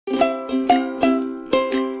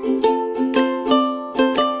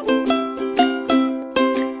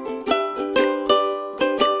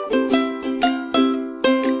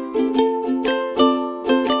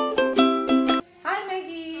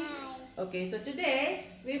today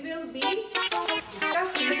we will be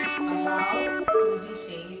discussing about 2D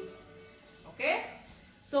shapes. Okay?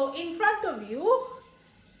 So in front of you,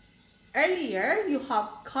 earlier you have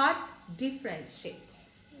cut different shapes.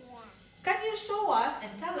 Yeah. Can you show us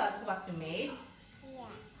and tell us what you made?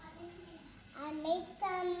 Yeah. I made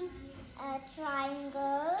some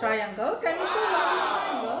triangles. Triangle? Can you show us your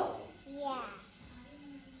triangle? Yeah.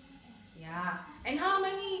 Yeah. And how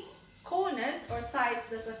many corners or sides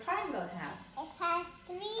does a triangle have? It has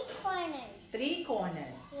 3 corners. 3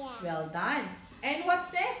 corners. Yeah. Well done. And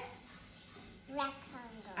what's next?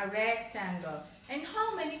 Rectangle. A rectangle. And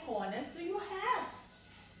how many corners do you have?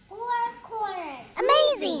 4 corners.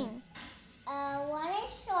 Amazing! One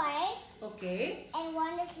is short Okay. and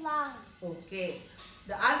one is long. Okay.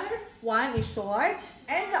 The other one is short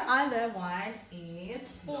and the other one is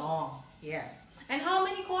long. Yes. And how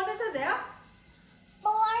many corners are there?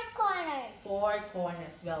 4 corners. 4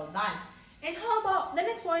 corners. Well done. And how about the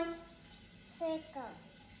next one? Circle.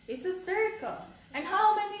 It's a circle. And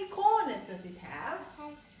how many corners does it have? It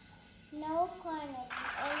has no corners.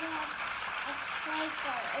 It only has a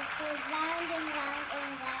circle. It goes round and round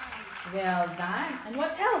and round. Well done. And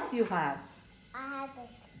what else you have? I have a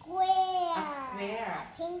square. A square.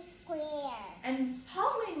 A pink square. And how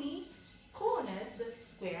many corners does the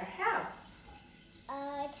square have?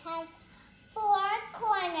 It has 4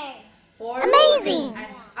 corners. 4 Amazing! corners.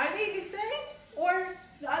 And are they the same? Or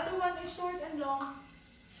the other one is short and long?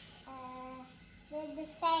 They're the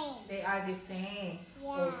same. They are the same.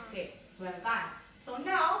 Yeah. Okay, well done. So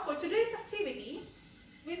now for today's activity,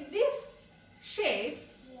 with these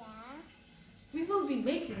shapes, Yeah. we will be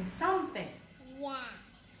making something. Yeah.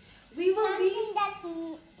 We will Something that's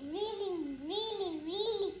really, really,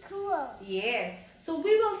 really cool. Yes. So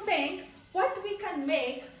we will think what we can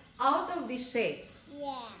make out of these shapes.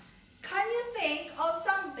 Yeah. Can you think of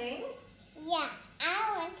something? Yeah.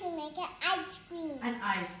 I want to make an ice cream. An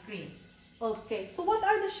ice cream. Okay, so what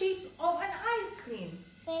are the shapes of an ice cream?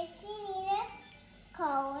 First, we need a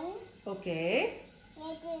cone. Okay. We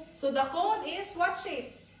need to, So the cone is what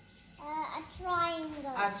shape? a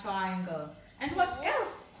triangle. A triangle. And what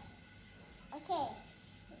else? Okay.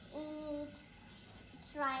 We need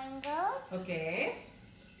a triangle Okay.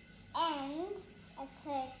 and a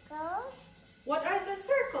circle What are the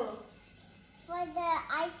circles? for the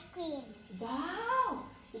ice cream. Wow!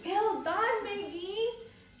 Well done, Maggie!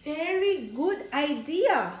 Very good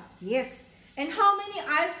idea. Yes. And how many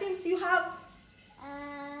ice creams you have?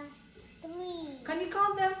 3. Can you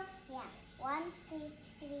count them? Yeah. 1, 2,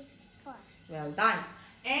 3, 4. Well done.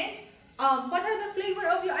 And what are the flavor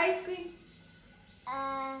of your ice cream?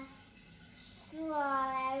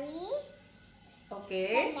 Strawberry,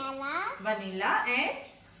 Okay. Vanilla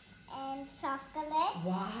and chocolate,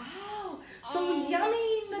 wow! So And yummy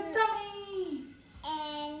in the tummy.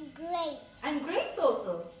 and grapes. And grapes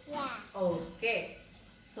also. Yeah. Okay.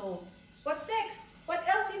 So what's next? What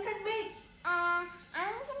else you can make? I'm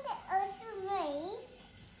gonna also make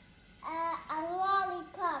a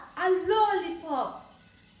lollipop. A lollipop.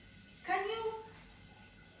 Can you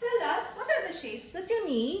tell us what are the shapes that you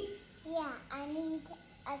need? Yeah, I need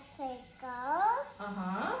a circle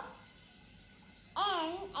Uh-huh.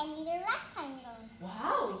 and I need a rectangle.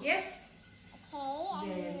 Wow, yes. Okay, I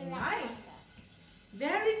need Very a nice. rectangle.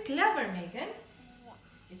 Very clever, Megan.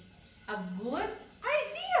 Yeah. It's a good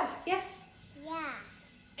idea. Yes. Yeah.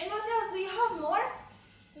 And what else? Do you have more?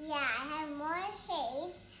 Yeah, I have more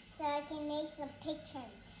shapes so I can make some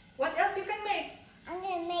pictures. What else you can make? I'm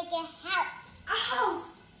gonna make a house. A house.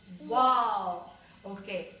 Wow.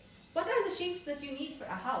 Okay. What are the shapes that you need for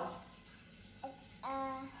a house?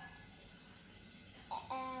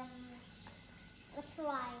 A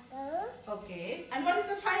triangle Okay. And what is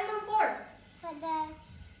the triangle for? for the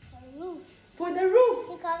roof, For the roof.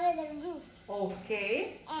 to cover the roof.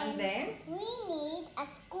 Okay. And then, we need a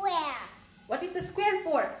square what is the square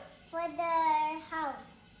for? for the house.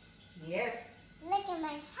 Yes. Look at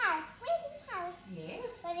my house, pretty house.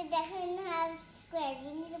 Yes. But it doesn't have squares.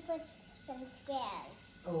 We need to put some squares.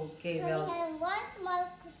 Okay, So we well. have one small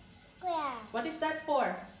square What is that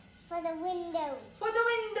for? for the window. For the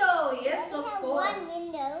window. Yes, we of have course. one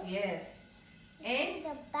window. Yes. And The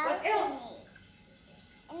what balcony. else?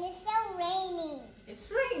 And it's so rainy. It's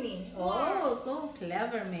raining. Oh, so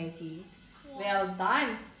clever, Maggie. Yeah. Well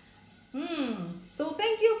done. So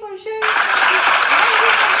thank you for sharing.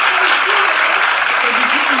 So did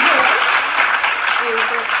you enjoy?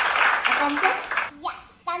 Is it a thumbs up? Yeah,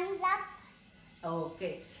 thumbs up.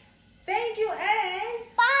 Okay. Thank you and